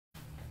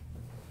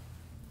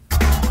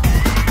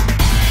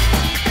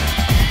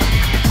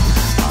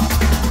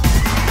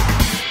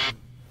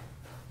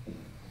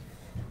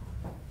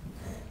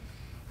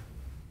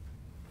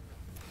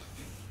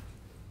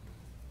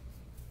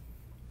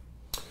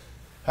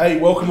Hey,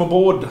 welcome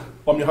aboard.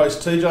 I'm your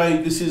host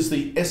TJ. This is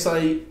the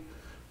SA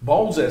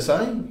Bowls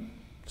SA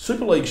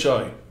Super League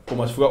show.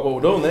 Almost forgot what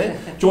we're doing there.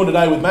 Joined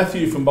today with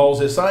Matthew from Bowls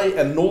SA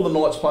and Northern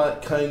Knights player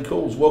Kane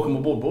Cools. Welcome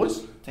aboard,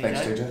 boys.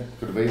 Thanks, TJ.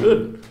 Good to be here.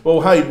 Good.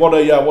 Well, hey, what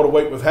a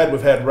week we've had.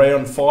 We've had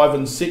round 5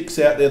 and 6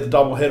 out there, the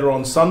double header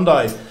on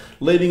Sunday.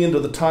 Leading into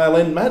the tail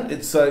end, Matt,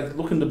 it's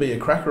looking to be a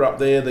cracker up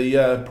there.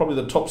 The probably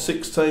the top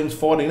 6 teams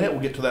fighting out.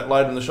 We'll get to that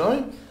later in the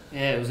show.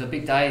 Yeah, it was a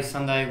big day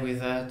Sunday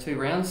with 2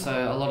 rounds, so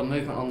a lot of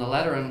movement on the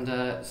ladder, and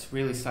it's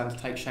really starting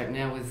to take shape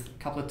now with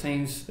a couple of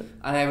teams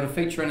unable to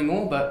feature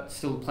anymore, but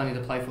still plenty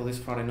to play for this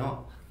Friday night.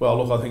 Well,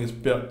 look, I think it's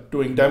about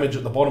doing damage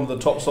at the bottom of the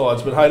top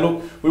sides. But hey,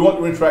 look, we want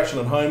your interaction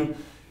at home.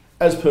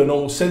 As per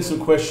normal, send some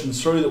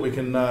questions through that we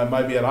can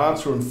maybe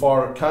answer and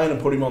fire at Kane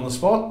and put him on the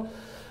spot.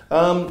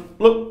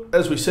 Look,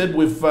 as we said,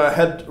 we've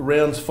had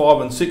rounds 5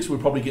 and 6. We'll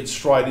probably get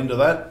straight into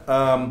that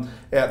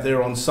out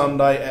there on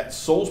Sunday at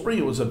Salisbury.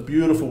 It was a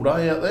beautiful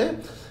day out there.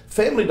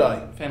 Family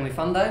day. Family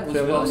fun day. It was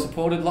Family well day.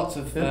 supported. Lots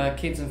of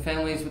kids and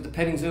families with the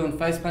petting zoo and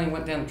face painting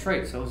went down the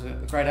treat, so it was a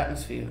great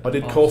atmosphere. I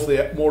did call for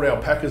the more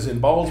alpacas in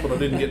bowls, but I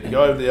didn't get to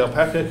go over the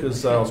alpaca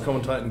because I was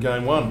commentating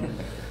game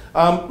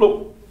 1.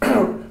 Look,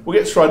 we'll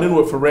get straight into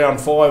it for round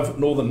 5,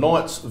 Northern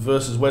Knights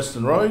versus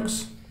Western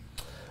Rogues.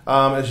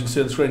 As you can see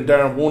on the screen,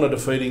 Darren Warner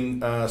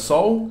defeating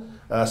Sol,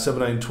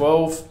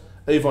 17-12.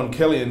 Yvonne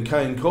Kelly and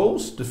Kane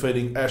Cools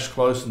defeating Ash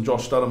Close and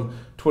Josh Studham,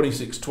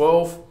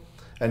 26-12.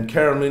 And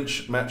Karen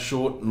Lynch, Matt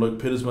Short and Luke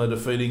Pittersma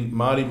defeating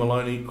Marty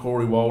Maloney,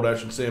 Corey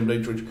Wildash and Sam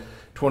Dietrich,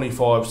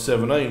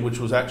 25-17, which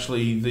was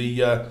actually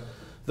the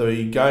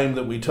game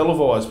that we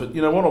televised. But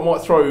you know what, I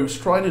might throw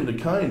straight into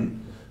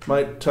Kane.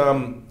 Mate,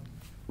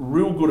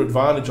 real good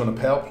advantage on a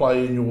power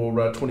play in your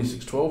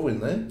 26-12 win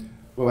there.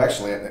 Well,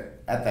 actually,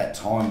 at that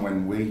time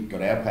when we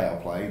got our power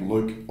play,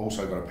 Luke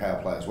also got a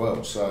power play as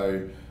well.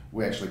 So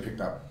we actually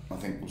picked up, I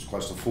think it was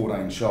close to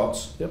 14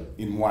 shots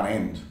in one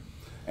end.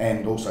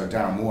 And also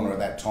Darren Warner at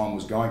that time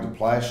was going to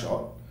play a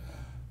shot,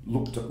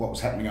 looked at what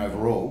was happening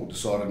overall,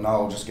 decided, no,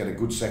 I'll just get a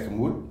good second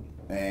wood.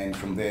 And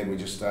from there we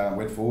just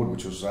went forward,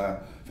 which was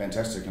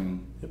fantastic.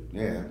 And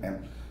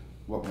and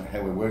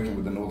how we're working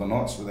with the Northern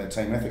Knights with our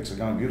team ethics are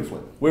going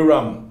beautifully. We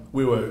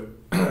were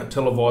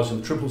televising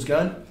the triples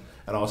game,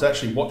 and I was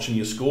actually watching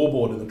your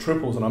scoreboard in the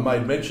triples, and I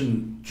made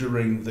mention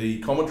during the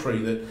commentary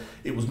that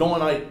it was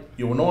 9-8.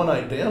 You were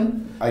 9-8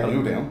 down.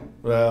 8-0 down.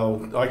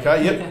 Well,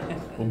 okay, yep.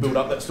 We'll build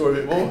up that story a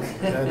bit more.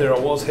 There I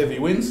was, heavy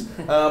wins.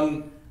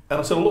 And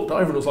I sort of looked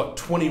over and it was like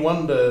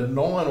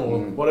 21-9 or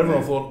whatever.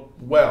 And I thought,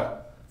 wow,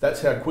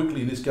 that's how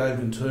quickly this game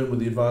can turn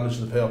with the advantage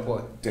of the power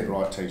play. Dead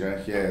right,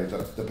 TJ. Yeah,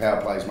 the power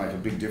plays make a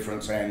big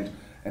difference, and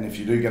if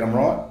you do get them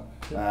right,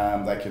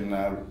 they can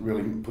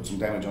really put some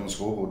damage on the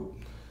scoreboard.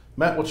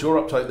 Matt, what's your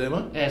uptake there,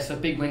 mate? Yeah, so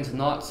big wins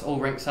tonight, all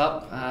ranks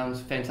up. It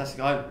was fantastic.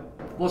 I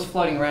was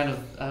floating around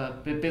a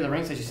bit of the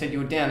ranks, as you said. You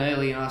were down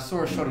early, and I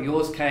saw a shot of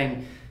yours,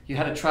 Kane. You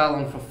had a trail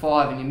on for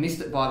 5 and you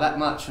missed it by that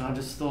much, and I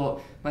just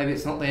thought maybe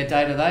it's not their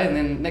day today. And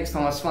then next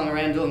time I swung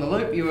around doing the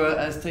loop, you were,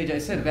 as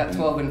TJ said, about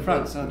 12 in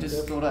front, so I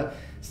just thought I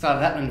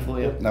started happening for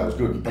you. No, it was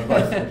good. But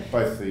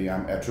both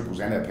our triples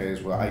and our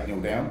pairs were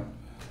 8-0 down,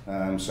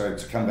 so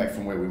to come back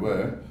from where we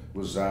were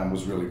was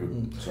really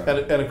good. So.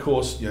 And of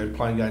course, you know,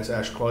 playing against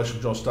Ash Close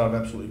and Josh Studham,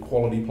 absolutely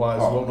quality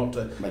players as well, not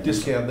to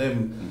discount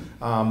them.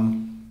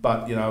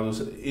 But, you know, it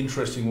was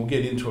interesting. We'll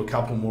get into a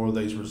couple more of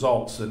these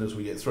results, and as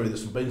we get through,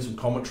 there's been some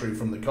commentary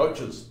from the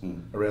coaches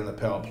around the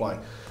power play.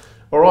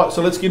 All right,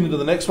 so let's get into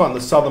the next one.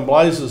 The Southern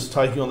Blazers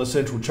taking on the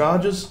Central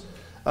Chargers.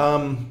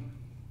 And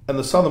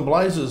the Southern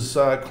Blazers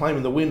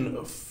claiming the win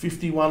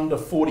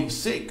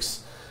 51-46.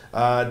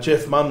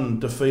 Jeff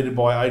Munn defeated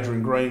by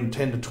Adrian Green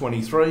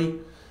 10-23.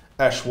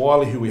 Ash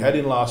Wiley, who we had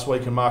in last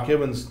week, and Mark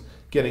Evans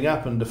getting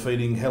up and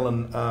defeating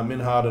Helen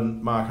Minhard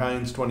and Mark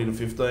Haynes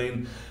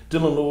 20-15.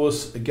 Dylan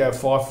Lewis, Gav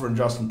Pfeiffer and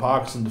Justin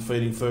Parkinson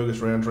defeating Fergus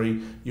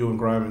Roundtree, Ewan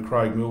Graham and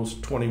Craig Mills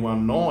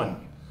 21-9.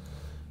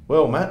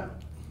 Well, Matt,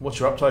 what's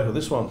your uptake of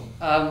this one?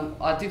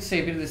 I did see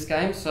a bit of this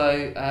game,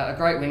 so a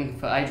great win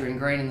for Adrian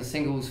Green in the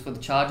singles for the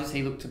Chargers.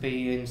 He looked to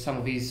be in some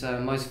of his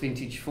most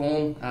vintage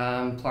form,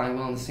 playing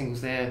well in the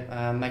singles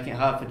there, making it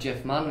hard for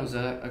Jeff Munn. It was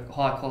a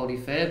high quality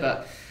fair,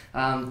 but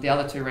the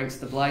other 2 ranks,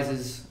 the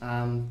Blazers,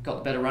 got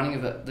the better running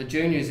of it. The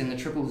juniors in the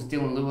triples,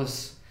 Dylan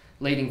Lewis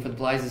leading for the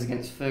Blazers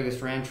against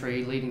Fergus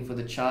Roundtree, leading for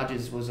the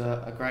Chargers, was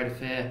a great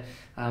affair.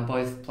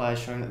 Both players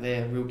showing that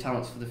they're real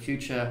talents for the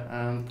future,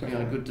 putting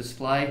on a good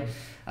display.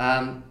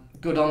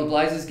 Good on the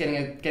Blazers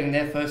getting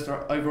their first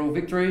overall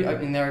victory,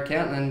 opening their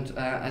account, and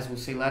as we'll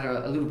see later,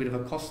 a little bit of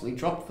a costly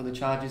drop for the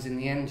Chargers in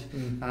the end,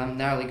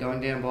 narrowly going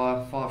down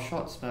by 5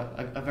 shots, but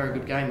a very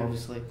good game,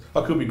 obviously.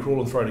 I could be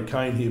crawling through to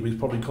Kane here, but he's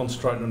probably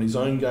concentrating on his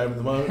own game at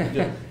the moment.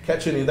 Did you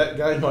catch any of that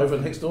game over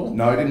next door?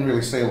 No, I didn't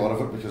really see a lot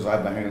of it because I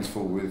had my hands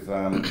full with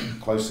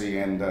Closey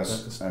and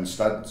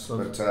Stud.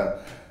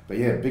 But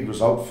yeah, big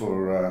result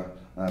for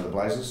the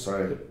Blazers.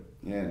 So.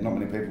 Yeah, not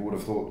many people would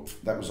have thought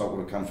that result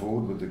would have come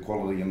forward with the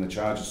quality in the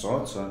Chargers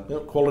side. So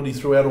quality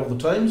throughout all the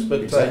teams,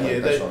 but exactly,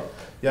 that's right.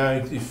 You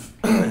know,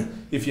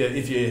 if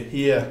you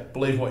hear,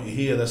 believe what you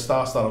hear, the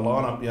star-studded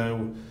lineup. You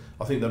know,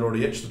 I think they'd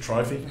already etched the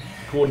trophy,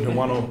 according to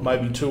one or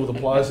maybe two of the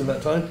players in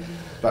that team.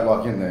 But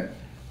like in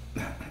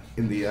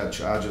the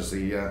Chargers,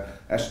 the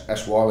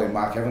Ash Wiley and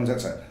Mark Evans,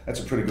 that's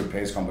a pretty good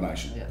pairs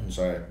combination. Yeah.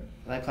 So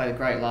they played a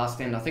great last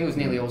end. I think it was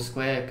nearly all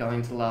square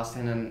going to the last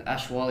end, and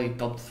Ash Wiley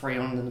dobbed 3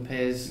 on in the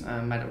pairs,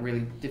 made it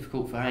really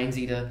difficult for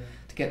Hainsey to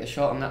get the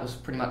shot, and that was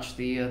pretty much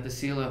the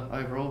sealer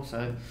overall.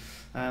 So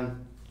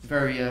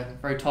very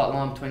tight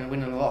line between a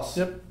win and a loss.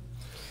 Yep.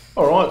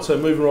 All right, so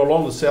moving right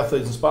along, the South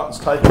Eastern Spartans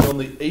taking on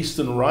the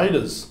Eastern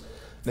Raiders.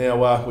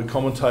 Now, we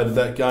commentated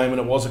that game, and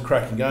it was a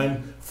cracking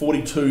game,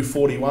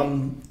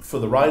 42-41 for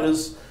the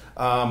Raiders.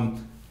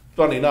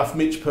 Funny enough,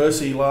 Mitch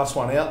Percy, last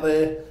one out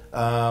there,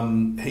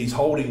 he's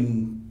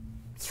holding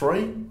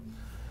 3.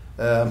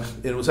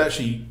 It was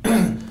actually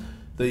in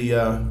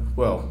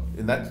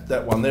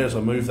that one there, as I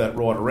move that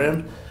right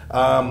around,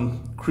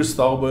 Chris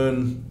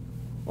Tholburn,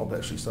 I've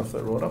actually stuffed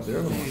that right up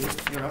there, haven't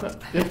I? You're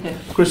up. Yeah.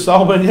 Chris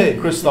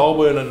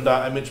Tholburn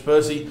and Mitch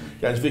Percy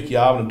against Vicky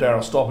Arvin and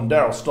Daryl Stopp. And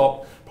Daryl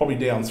Stopp, probably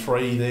down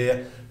 3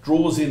 there,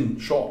 draws in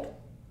shot.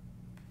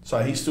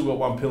 So he's still got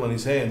one pill in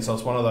his hand. So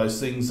it's one of those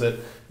things that,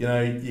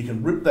 you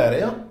can rip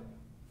that out.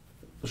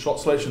 The shot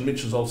selection,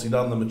 Mitch has obviously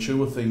done the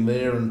mature thing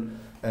there and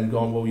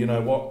gone, well, you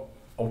know what,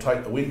 I'll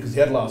take the win because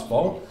he had last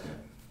bowl.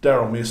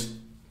 Daryl missed.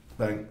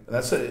 Bang.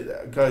 That's it.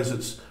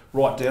 It's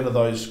right down to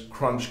those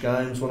crunch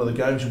games, one of the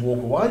games you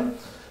walk away.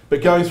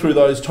 But going through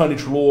those, Tony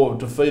Treloar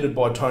defeated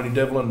by Tony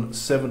Devlin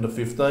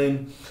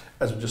 7-15.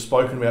 As we've just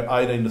spoken about,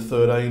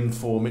 18-13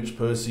 for Mitch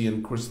Percy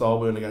and Chris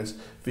Tholburn against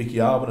Vicky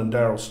Arvin and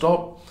Daryl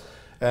Stopp.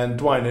 And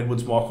Dwayne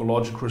Edwards, Michael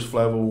Lodge and Chris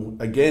Flavel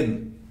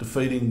again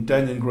defeating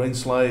Daniel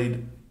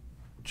Greenslade,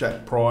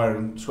 Jack Pryor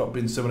and Scott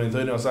Bin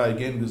 17-13. I say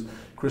again because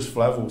Chris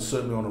Flavel was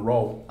certainly on a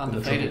roll.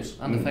 Undefeated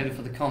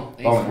for the comp.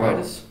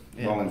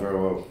 Bowling very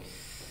well.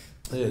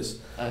 Yes.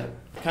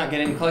 Can't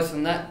get any closer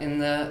than that in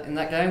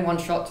that game. One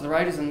shot to the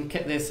Raiders and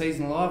kept their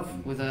season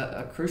alive with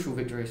a crucial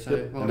victory. So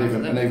yep. well done to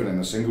them. And even in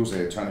the singles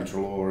there, Tony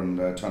Treloar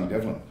and Tony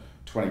Devlin,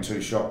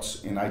 22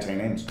 shots in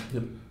 18 ends.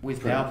 Yep.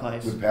 With power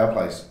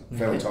plays.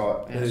 Fairly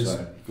tight. Yeah.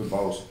 So good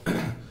bowls.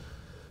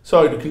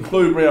 So to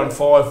conclude round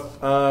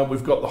 5,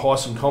 we've got the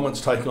Hyson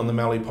Comets taking on the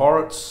Mallee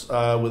Pirates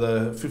with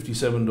a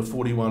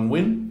 57-41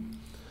 win.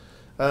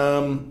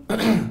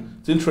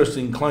 It's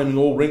interesting, claiming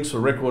all rinks for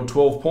a record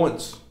 12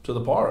 points to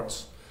the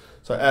Pirates.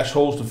 So Ash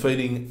Hall's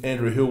defeating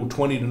Andrew Hill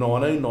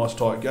 20-19, nice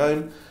tight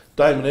game.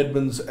 Damon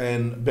Edmonds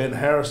and Ben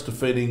Harris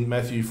defeating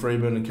Matthew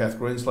Freeburn and Kath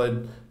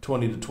Greenslade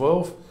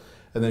 20-12.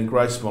 And then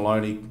Grace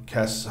Maloney,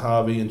 Cass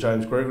Harvey and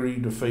James Gregory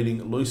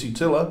defeating Lucy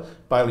Tiller,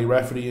 Bailey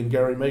Rafferty and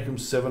Gary Meekham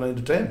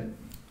 17-10.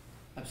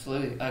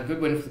 Absolutely. A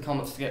good win for the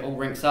Comets to get all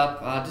rinks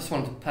up. I just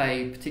wanted to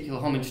pay particular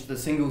homage to the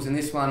singles in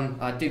this one.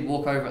 I did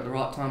walk over at the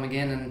right time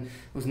again, and it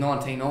was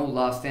 19-all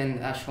last end,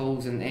 Ash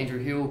Halls and Andrew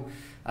Hill.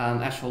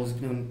 Ash Hall's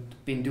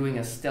been doing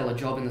a stellar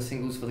job in the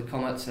singles for the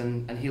Comets,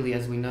 and Hilly,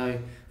 as we know,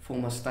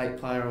 former state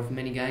player of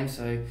many games,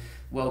 so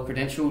well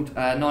credentialed.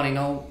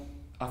 19-all,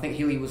 I think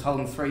Hilly was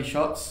holding 3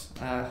 shots.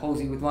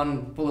 Halsey with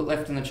 1 bullet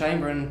left in the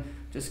chamber and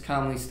just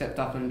calmly stepped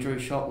up and drew a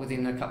shot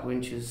within a couple of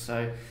inches.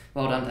 So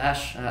well done to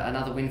Ash.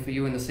 Another win for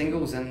you in the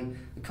singles, and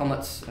the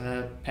Comets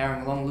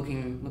powering along,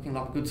 looking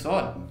like a good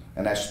side.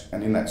 And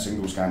in that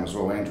singles game as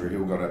well, Andrew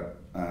Hill got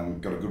a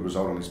good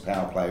result on his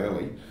power play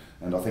early,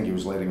 and I think he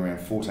was leading around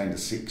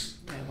 14-6.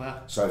 Yeah,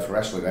 wow. So for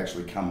Ashley to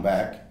actually come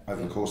back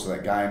over the course of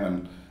that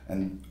game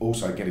and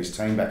also get his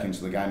team back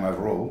into the game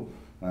overall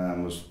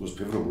was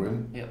pivotal, really.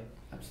 Yep,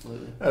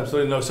 absolutely.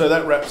 Absolutely. No. So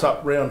that wraps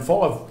up round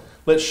 5.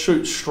 Let's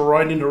shoot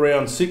straight into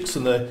round 6,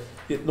 and the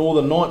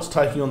Northern Knights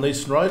taking on the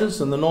Eastern Raiders,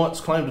 and the Knights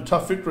claimed a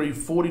tough victory,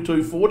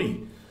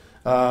 42-40,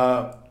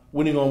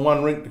 winning on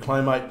 1 rink to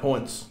claim 8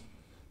 points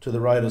to the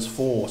Raiders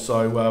 4.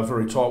 So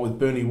very tight, with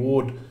Bernie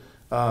Ward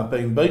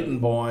being beaten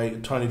by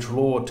Tony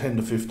Treloar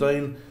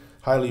 10-15,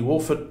 Hayley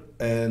Wolfett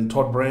and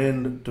Todd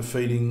Brand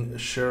defeating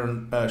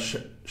Sheridan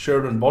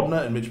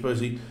Bodner and Mitch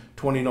Percy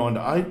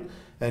 29-8,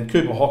 and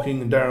Cooper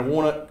Hocking and Darren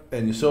Warnock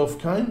and yourself,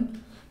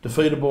 Kane,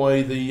 defeated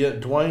by the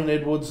Dwayne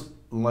Edwards,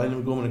 Lane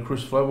McGorman and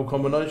Chris Flavel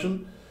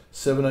combination,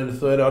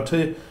 17-30. I'll tell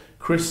you,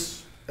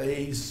 Chris,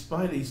 he's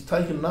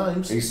taken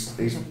names. He's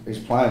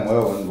playing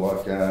well, and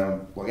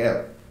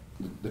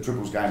the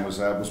triples game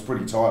was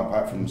pretty tight,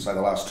 apart from say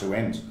the last 2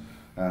 ends,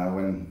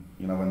 when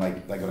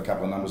they got a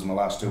couple of numbers in the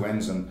last 2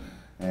 ends,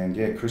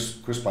 and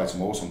Chris played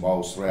some awesome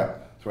bowls throughout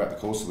the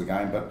course of the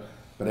game, but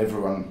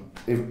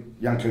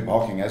young Cooper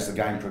Hocking, as the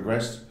game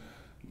progressed,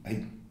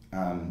 he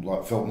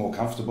felt more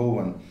comfortable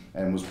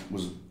and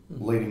was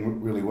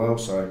leading really well.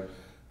 So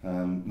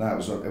it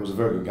was a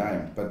very good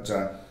game. But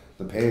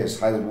the pairs,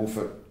 Hayley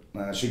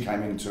Wolfett, she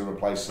came in to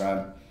replace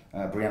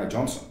Brianna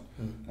Johnson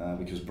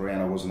because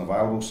Brianna wasn't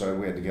available, so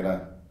we had to get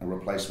a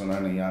replacement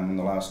only in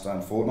the last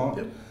fortnight.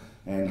 Yep.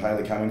 And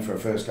Hayley came in for her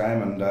first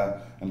game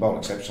and bowled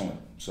exceptionally.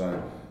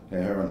 So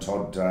her and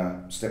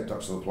Todd stepped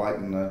up to the plate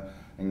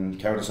and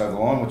carried us over the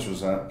line, which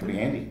was pretty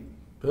handy.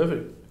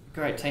 Perfect.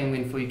 Great team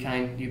win for you,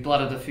 Kane. You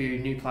blooded a few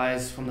new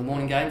players from the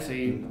morning game, so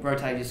you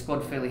rotated your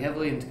squad fairly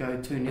heavily, and to go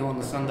 2-0 on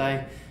the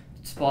Sunday,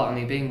 despite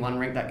only being one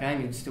ranked that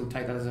game, you'd still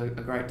take that as a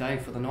great day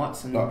for the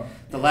Knights, and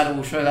the ladder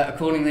will show that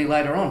accordingly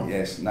later on.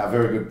 Yes, no,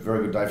 very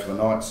good day for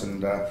the Knights,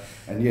 and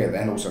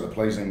also the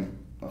pleasing.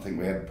 I think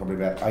we had probably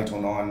about 8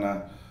 or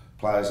 9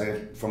 players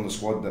there from the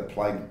squad that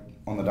played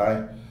on the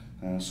day,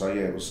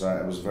 it was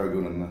very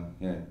good,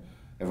 and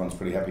everyone's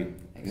pretty happy.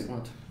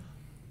 Excellent.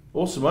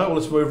 Awesome, mate. Well,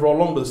 let's move right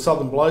along to the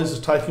Southern Blazers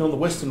taking on the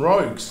Western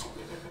Rogues.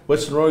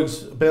 Western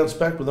Rogues bounced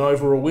back with an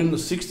overall win of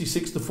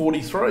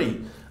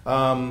 66-43.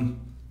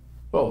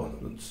 Well,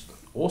 it's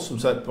awesome.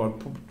 So that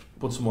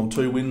puts them on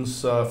 2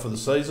 wins for the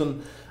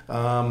season.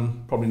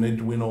 Probably need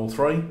to win all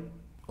 3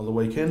 on the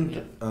weekend.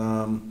 Yep.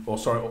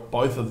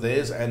 Both of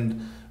theirs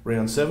and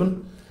round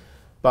 7.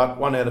 But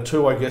 1 out of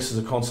 2, I guess, is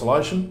a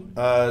consolation.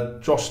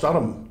 Josh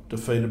Studham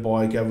defeated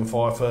by Gavin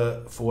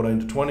Pfeiffer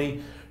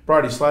 14-20.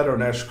 Brady Slater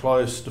and Ash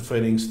Close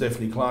defeating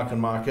Stephanie Clark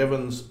and Mark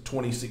Evans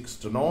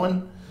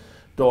 26-9.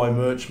 Di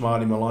Murch,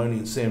 Marty Maloney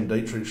and Sam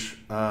Dietrich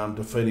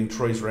defeating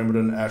Teresa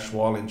Emberton, Ash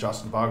Wiley and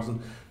Justin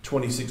Parkinson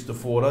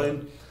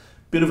 26-14.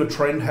 Bit of a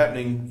trend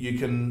happening. You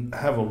can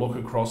have a look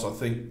across, I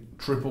think,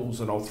 triples,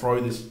 and I'll throw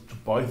this to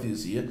both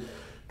this year.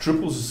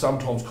 Triples is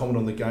sometimes common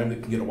on the game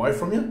that can get away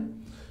from you,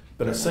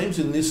 but it seems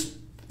in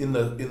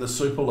the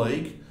Super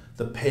League,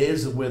 the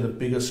pairs are where the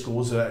bigger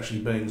scores are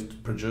actually being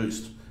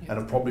produced, and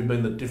have probably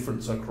been the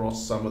difference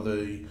across some of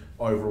the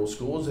overall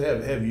scores.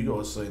 How have you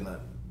guys seen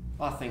that?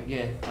 I think,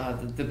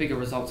 the bigger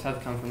results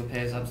have come from the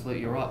pairs.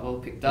 Absolutely, you're right. Well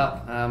picked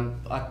up.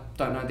 I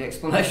don't know the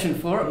explanation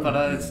for it,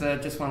 but it's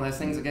just one of those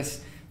things. I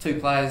guess 2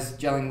 players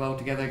gelling well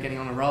together, getting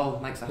on a roll,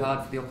 makes it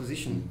hard for the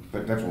opposition.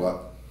 But definitely,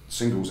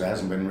 singles, there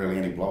hasn't been really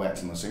any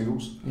blowouts in the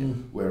singles,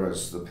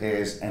 whereas the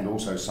pairs and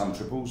also some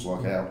triples,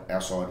 like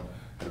our side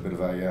had a bit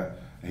of a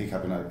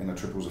hiccup in the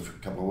triples a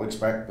couple of weeks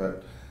back.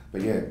 But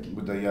with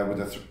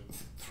the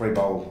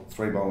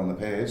 3-bowl in the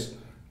pairs,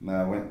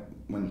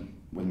 when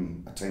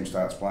a team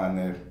starts playing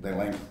their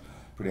length,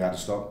 pretty hard to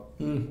stop.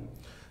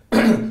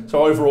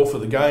 So overall for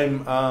the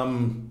game,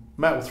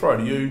 Matt, we'll throw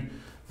to you.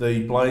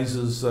 The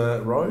Blazers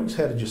Rogues,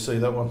 how did you see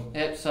that one?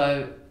 Yep,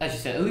 so as you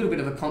said, a little bit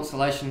of a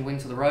consolation win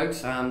to the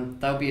Rogues.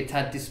 They'll be a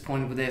tad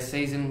disappointed with their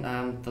season.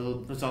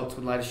 The results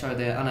would later show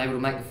they're unable to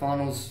make the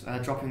finals,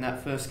 dropping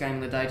that first game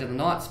of the day to the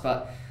Knights.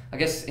 But I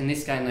guess in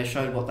this game they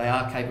showed what they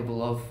are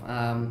capable of.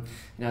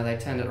 They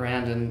turned it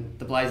around, and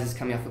the Blazers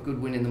coming off a good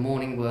win in the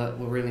morning were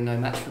really no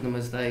match for them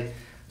as they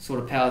sort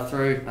of powered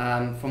through.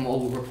 From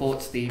all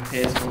reports, the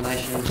pairs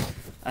combination,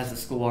 as the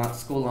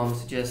scoreline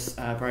suggests,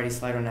 Brady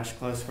Slater and Ash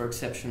Close were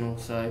exceptional.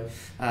 So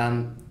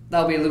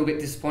they'll be a little bit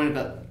disappointed,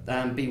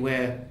 but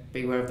beware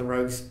of the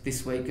Rogues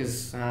this week,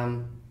 because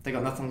they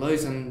got nothing to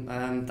lose,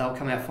 and they'll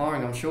come out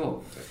firing, I'm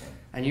sure. Definitely.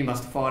 And you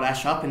must have fired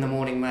Ash up in the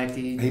morning, mate.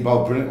 He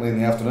bowled brilliantly in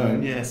the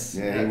afternoon. Yes.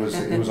 Yeah, he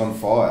was on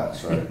fire.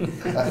 So,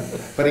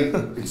 but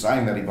in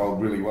saying that, he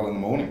bowled really well in the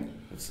morning.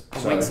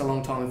 A week's a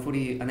long time in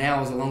footy. An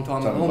hour's a long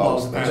time in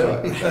bowls,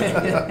 apparently.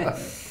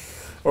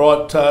 All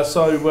right,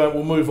 so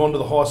we'll move on to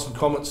the Highest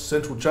Comets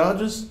Central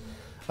Chargers.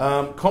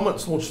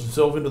 Comets launched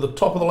themselves into the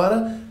top of the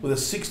ladder with a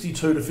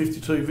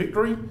 62-52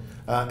 victory.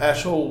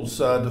 Ash Halls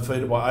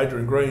defeated by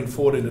Adrian Green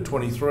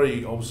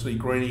 14-23. Obviously,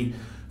 Greenie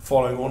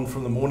following on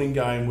from the morning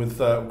game with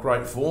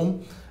great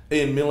form.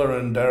 Ian Miller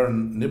and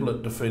Darren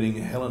Niblett defeating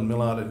Helen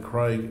Millard and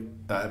Craig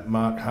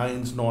Mark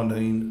Haynes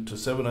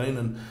 19-17,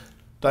 and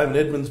Damon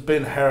Edmonds,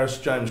 Ben Harris,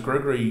 James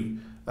Gregory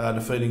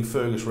defeating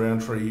Fergus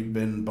Roundtree,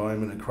 Ben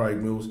Bowman and Craig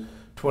Mills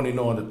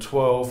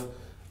 29-12.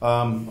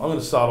 I'm going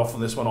to start off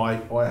on this one.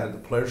 I had the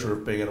pleasure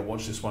of being able to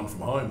watch this one from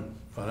home.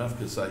 Fun enough,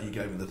 because you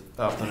gave me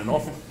the afternoon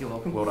off. You're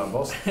welcome. Well done,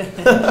 boss.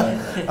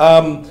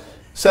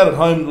 Sat at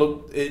home,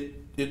 look,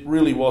 it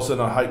really wasn't,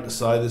 I hate to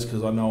say this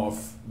because I know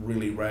I've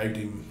really ragged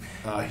him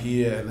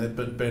here,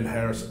 but Ben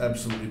Harris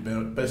absolutely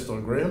best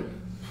on ground.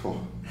 Oh,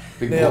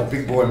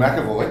 big boy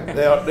McAvoy.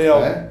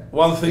 Now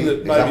one thing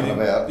that maybe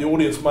the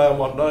audience may or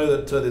might know,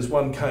 that there's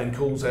one Kane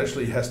Cools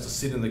actually has to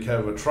sit in the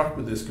cab of a truck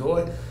with this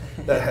guy.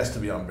 That has to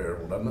be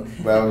unbearable, doesn't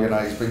it? Well,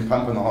 he's been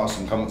pumping the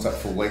Highest Comets up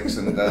for weeks,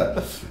 and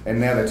now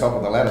they're top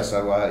of the ladder.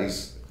 So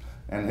he's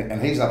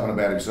up and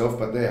about himself.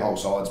 But their whole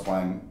side's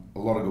playing a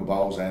lot of good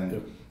bowls, and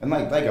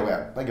they go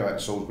out to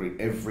Salisbury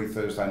every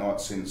Thursday night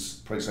since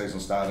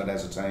pre-season started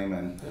as a team,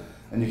 and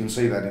you can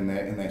see that in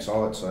their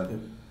side. So.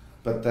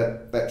 But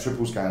that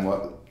triples game,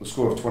 like the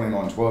score of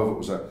 29-12,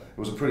 it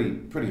was a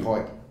pretty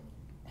high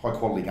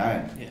quality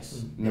game.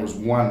 Yes. And there was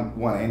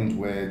one end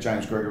where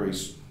James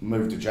Gregory's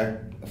moved to jack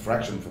a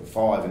fraction for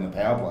 5 in the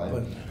power play,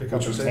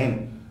 which was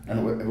 10, and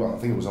I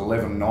think it was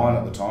 11-9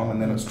 at the time,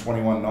 and then it's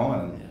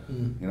 21-9,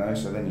 and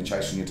so then you're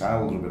chasing your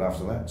tail a little bit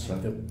after that. So.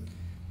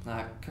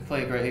 No,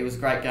 completely agree. It was a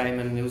great game,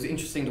 and it was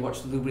interesting to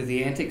watch a little bit of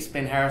the antics.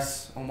 Ben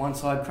Harris on one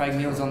side, Craig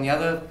Mills on the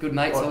other. Good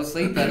mates,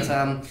 obviously,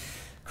 but.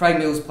 Craig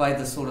Mills played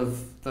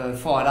the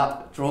fired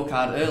up draw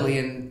card early,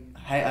 and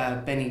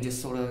Benny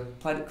just sort of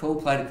played it cool,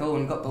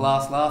 and got the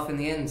last laugh in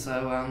the end.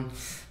 So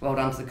well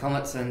done to the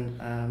Comets, and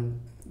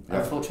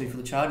unfortunately for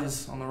the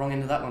Chargers on the wrong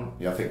end of that one.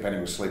 Yeah, I think Benny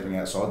was sleeping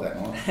outside that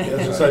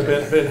night. So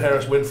Ben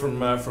Harris went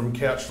from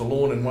couch to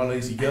lawn in one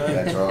easy game.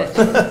 That's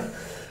right.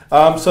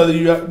 So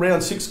the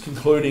round 6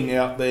 concluding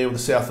out there with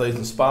the South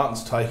Eastern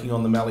Spartans taking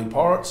on the Mallee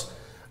Pirates.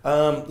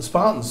 The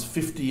Spartans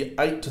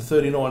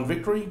 58-39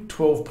 victory,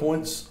 12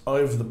 points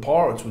over the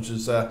Pirates, which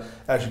is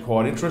actually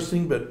quite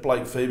interesting. But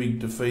Blake Phoebe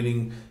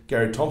defeating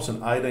Gary Thompson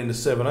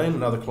 18-17,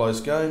 another close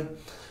game.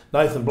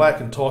 Nathan Black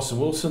and Tyson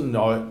Wilson,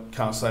 I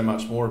can't say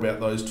much more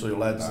about those two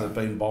lads. They've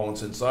been bowling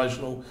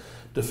sensational,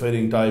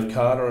 defeating Dave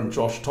Carter and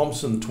Josh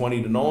Thompson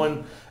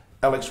 20-9.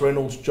 Alex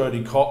Reynolds,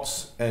 Jody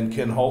Cots and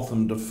Ken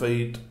Holtham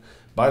defeat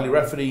Bailey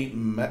Rafferty,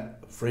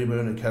 Matt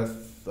Freeburn and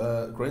Kath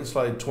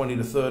Greenslade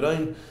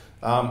 20-13.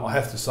 I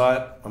have to say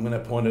it, I'm going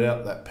to point it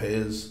out, that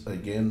pairs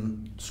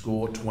again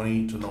scored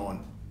 20-9.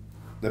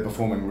 They're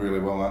performing really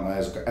well, aren't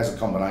they, as a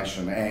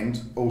combination,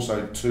 and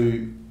also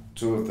two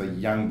of the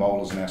young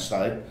bowlers in our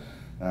state.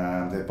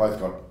 They've both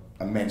got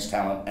immense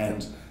talent,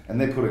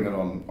 and they're putting it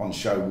on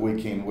show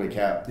week in, week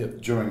out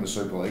during the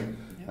Super League.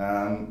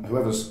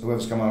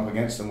 Whoever's coming up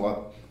against them,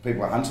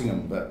 people are hunting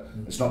them, but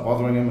it's not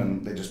bothering them,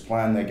 and they're just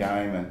playing their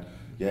game, and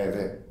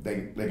they're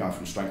going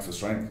from strength to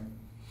strength.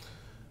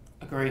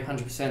 Agree,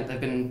 100%. They've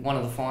been one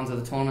of the finds of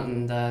the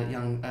tournament, and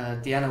young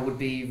Deanna would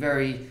be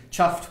very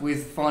chuffed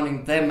with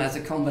finding them as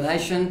a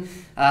combination.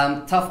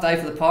 Tough day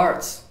for the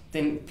Pirates.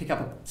 Didn't pick up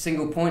a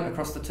single point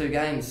across the 2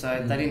 games,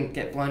 so they didn't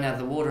get blown out of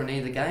the water in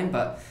either game,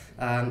 but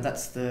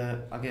that's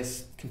the, I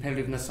guess,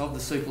 competitiveness of the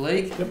Super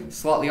League.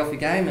 Slightly off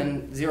your game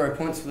and 0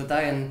 points for the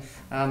day, and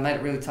made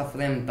it really tough for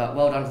them. But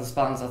well done to the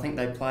Spartans. I think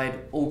they played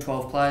all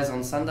 12 players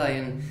on Sunday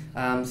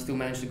and still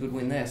managed a good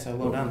win there, so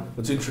well done.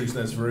 It's interesting,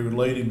 that's a very good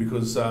lead-in,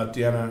 because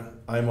Deanna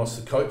Amos,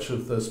 the coach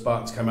of the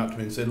Spartans, came up to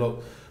me and said,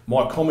 look,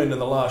 my comment in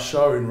the last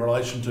show in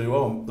relation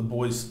to, the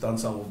boys done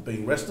something with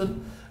being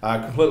rested,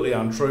 completely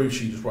untrue.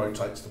 She just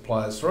rotates the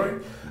players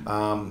through.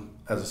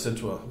 As I said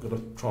to her, I've got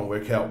to try and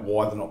work out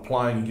why they're not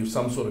playing and give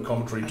some sort of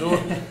commentary to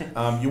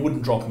it. You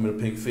wouldn't drop them in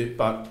a pink fit,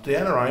 but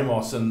Deanna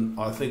Amos, and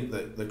I think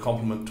that the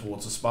compliment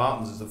towards the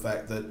Spartans is the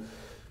fact that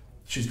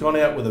she's gone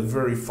out with a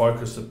very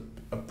focused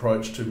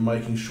approach to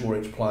making sure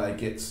each player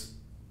gets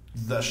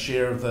the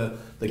share of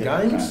the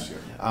games.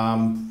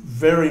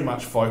 Very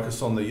much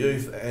focused on the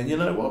youth, and you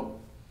know what?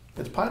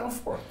 It's paid off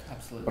for her.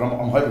 Absolutely. But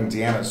I'm hoping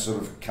Deanna's sort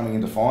of coming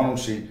into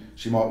finals.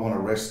 She might want to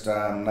rest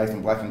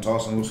Nathan Black and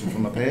Tyson Wilson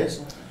from the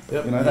pairs.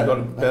 Yep, you know, that, got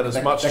about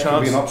as much chance. That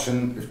could be an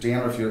option if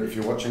Deanna, if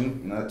you're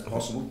watching, you know, it's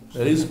possible.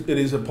 It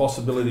is a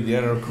possibility,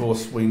 Deanna. Of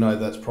course, we know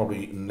that's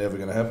probably never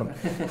going to happen.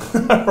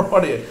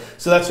 Right here.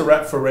 So that's a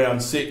wrap for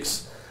round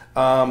 6.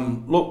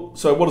 Look,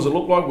 so what does it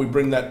look like? We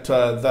bring that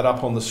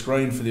up on the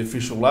screen for the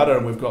official ladder,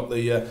 and we've got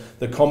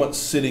the Comets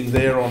sitting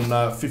there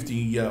on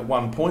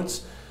 51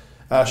 points.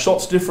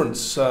 Shots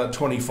difference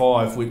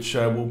 25, which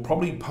will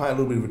probably pay a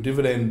little bit of a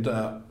dividend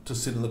to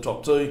sit in the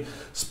top 2.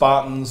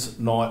 Spartans,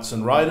 Knights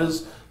and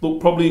Raiders. Look,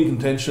 probably in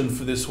contention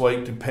for this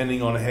week,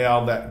 depending on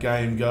how that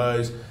game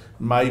goes.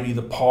 Maybe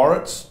the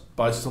Pirates,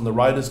 based on the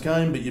Raiders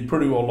game, but you'd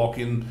pretty well lock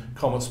in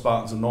Comets,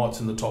 Spartans and Knights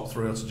in the top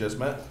 3, I suggest,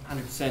 Matt.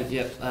 100%,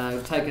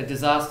 yep. Take a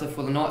disaster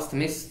for the Knights to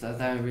miss. They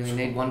only really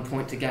need 1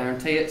 point to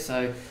guarantee it,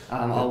 so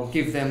I'll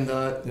give them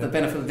the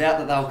benefit of the doubt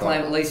that they'll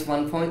claim at least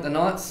 1 point, the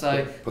Knights.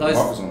 So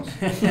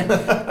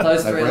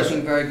those 3 are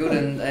looking very good,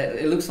 and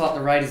it looks like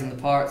the Raiders and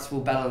the Pirates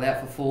will battle it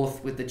out for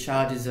 4th, with the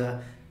Chargers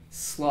a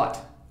slight,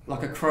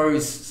 like a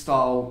Crows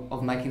style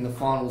of making the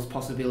finals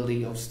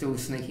possibility of still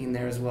sneaking in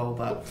there as well,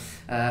 but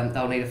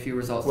they'll need a few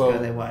results to go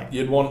their way.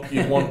 You'd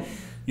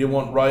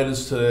want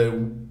Raiders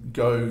to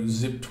go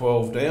zip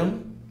 12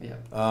 down.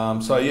 Yeah.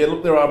 So yeah,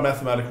 look, there are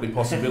mathematically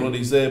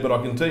possibilities there, but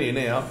I can tell you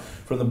now,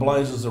 from the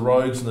Blazers, the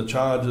Rogues, and the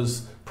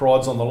Chargers,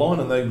 pride's on the line,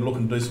 and they're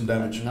looking to do some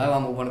damage. No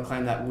one will want to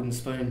claim that wooden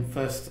spoon.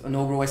 First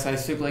inaugural SA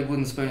Super League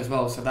wooden spoon as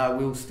well, so they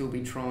will still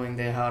be trying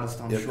their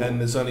hardest, I'm sure. And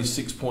there's only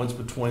 6 points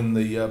between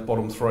the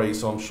bottom 3,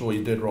 so I'm sure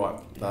you're dead right.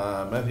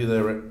 Matthew,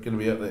 they're going to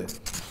be out there.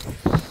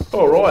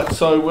 All right,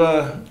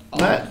 so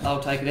Matt.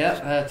 I'll take it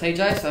out.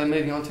 TJ, so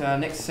moving on to our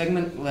next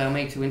segment, allow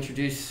me to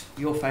introduce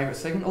your favourite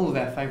segment, all of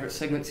our favourite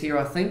segments here,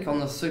 I think, on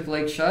the Super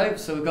League show.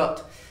 So we've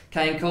got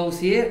Kane Coles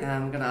here.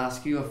 I'm going to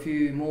ask you a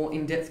few more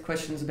in-depth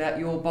questions about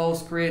your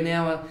bowls career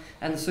now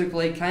and the Super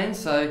League, Kane.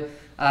 So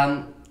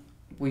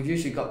we've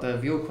usually got the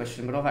viewer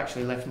question, but I've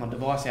actually left my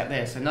device out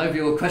there, so no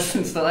viewer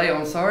questions today.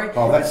 I'm sorry.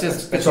 Oh, it's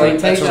just between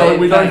TJ. Sorry,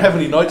 we don't have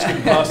any notes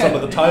getting passed under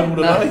the table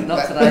today. No,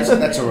 not today.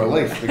 That's a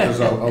relief, because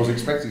I was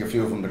expecting a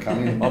few of them to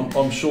come in.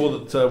 I'm sure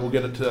that we'll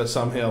get it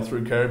somehow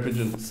through Carrier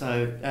Pigeon.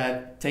 So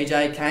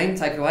TJ, Kane,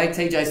 take away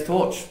TJ's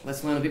torch.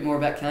 Let's learn a bit more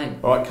about Kane.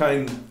 All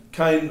right,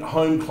 Kane,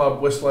 home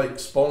club, Westlake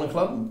Bowling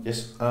Club.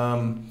 Yes.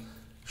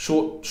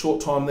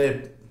 Short time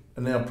there,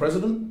 and now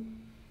president.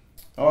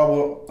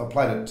 Oh well, I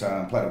played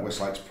at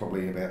Westlakes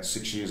probably about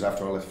 6 years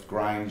after I left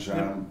Grange,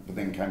 but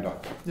then came to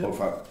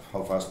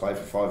Holdfast Bay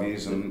for 5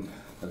 years, and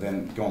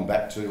then gone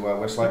back to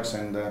Westlakes,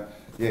 and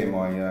in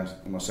my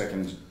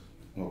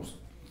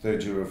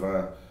third year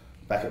of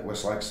back at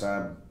Westlakes,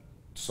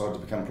 decided to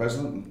become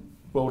president.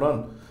 Well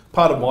done.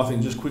 Part of my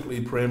thing, just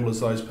quickly preamble, is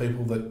those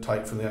people that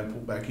take from the out and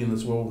put back in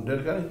as well and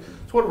dedicating. So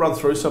I want to run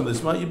through some of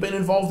this, mate. You've been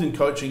involved in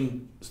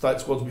coaching state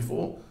squads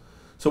before.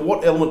 So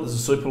what element does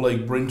the Super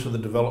League bring to the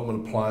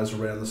development of players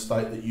around the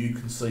state that you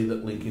can see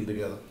that link in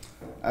together?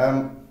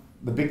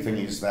 The big thing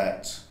is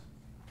that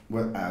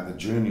the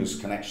juniors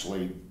can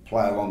actually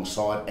play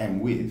alongside and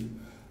with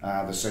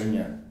the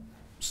senior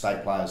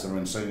state players that are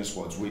in senior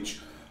squads, which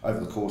over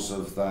the course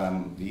of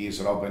the years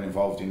that I've been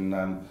involved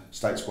in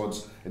state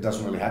squads, it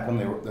doesn't really happen.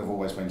 They've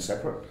always been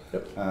separate.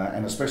 Yep.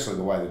 And especially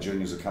the way the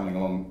juniors are coming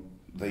along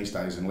these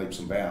days in leaps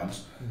and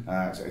bounds,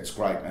 it's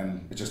great,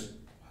 and it just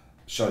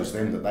shows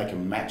them that they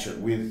can match it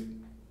with,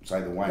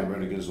 say, the Wayne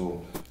Rudigers or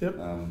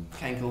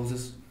Kane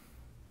Coulters,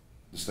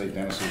 the Steve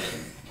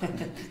Dennises.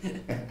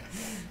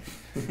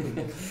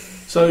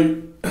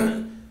 So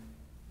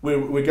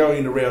we're going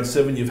into round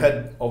 7. You've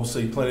had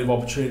obviously plenty of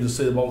opportunity to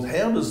see the bowls.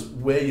 How does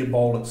where you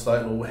bowl at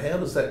state level, how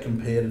does that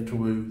compare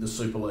to the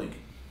Super League?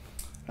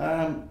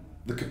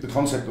 The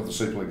concept of the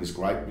Super League is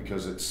great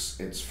because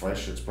it's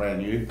fresh, it's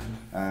brand new,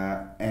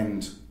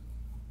 and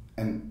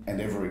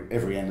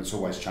every end it's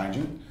always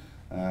changing.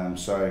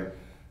 So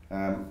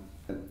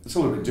it's a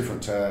little bit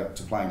different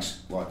to playing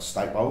like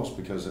state bowls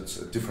because it's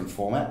a different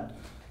format.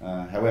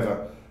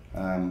 However,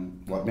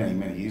 like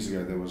many years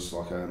ago, there was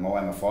like a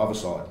Moama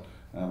five-a-side,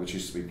 which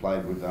used to be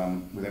played with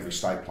every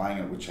state playing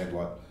it, which had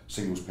like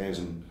singles, pairs,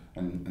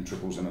 and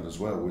triples in it as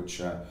well,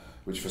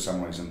 which for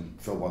some reason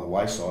fell by the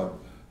wayside.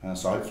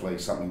 So hopefully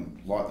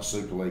something like the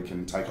Super League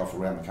can take off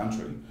around the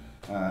country,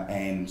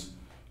 and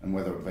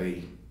whether it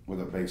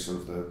be sort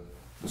of the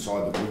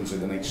side that wins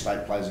it and each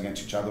state plays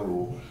against each other,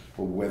 or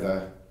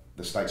whether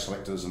the state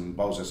selectors and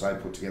Bowls SA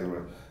put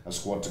together a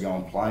squad to go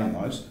and play in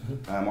those.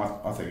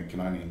 I think it can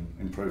only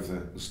improve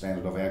the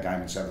standard of our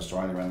game in South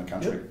Australia around the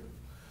country. Yep.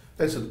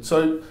 That's it.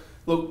 So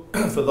look,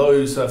 for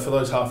those half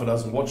a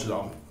dozen watchers,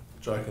 I'm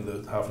joking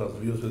that half a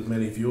dozen viewers, there's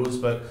many viewers,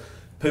 but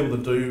people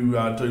that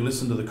do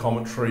listen to the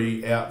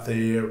commentary out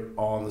there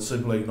on the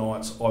Super League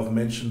nights, I've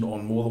mentioned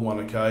on more than one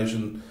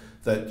occasion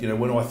that, you know,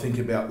 when I think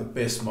about the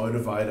best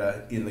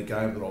motivator in the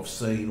game that I've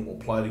seen or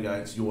played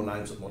against, your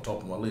name's at my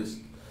top of my list.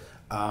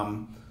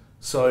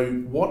 So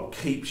what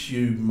keeps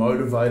you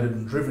motivated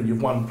and driven?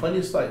 You've won plenty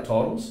of state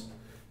titles.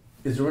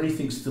 Is there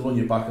anything still on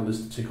your bucket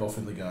list to tick off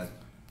in the game?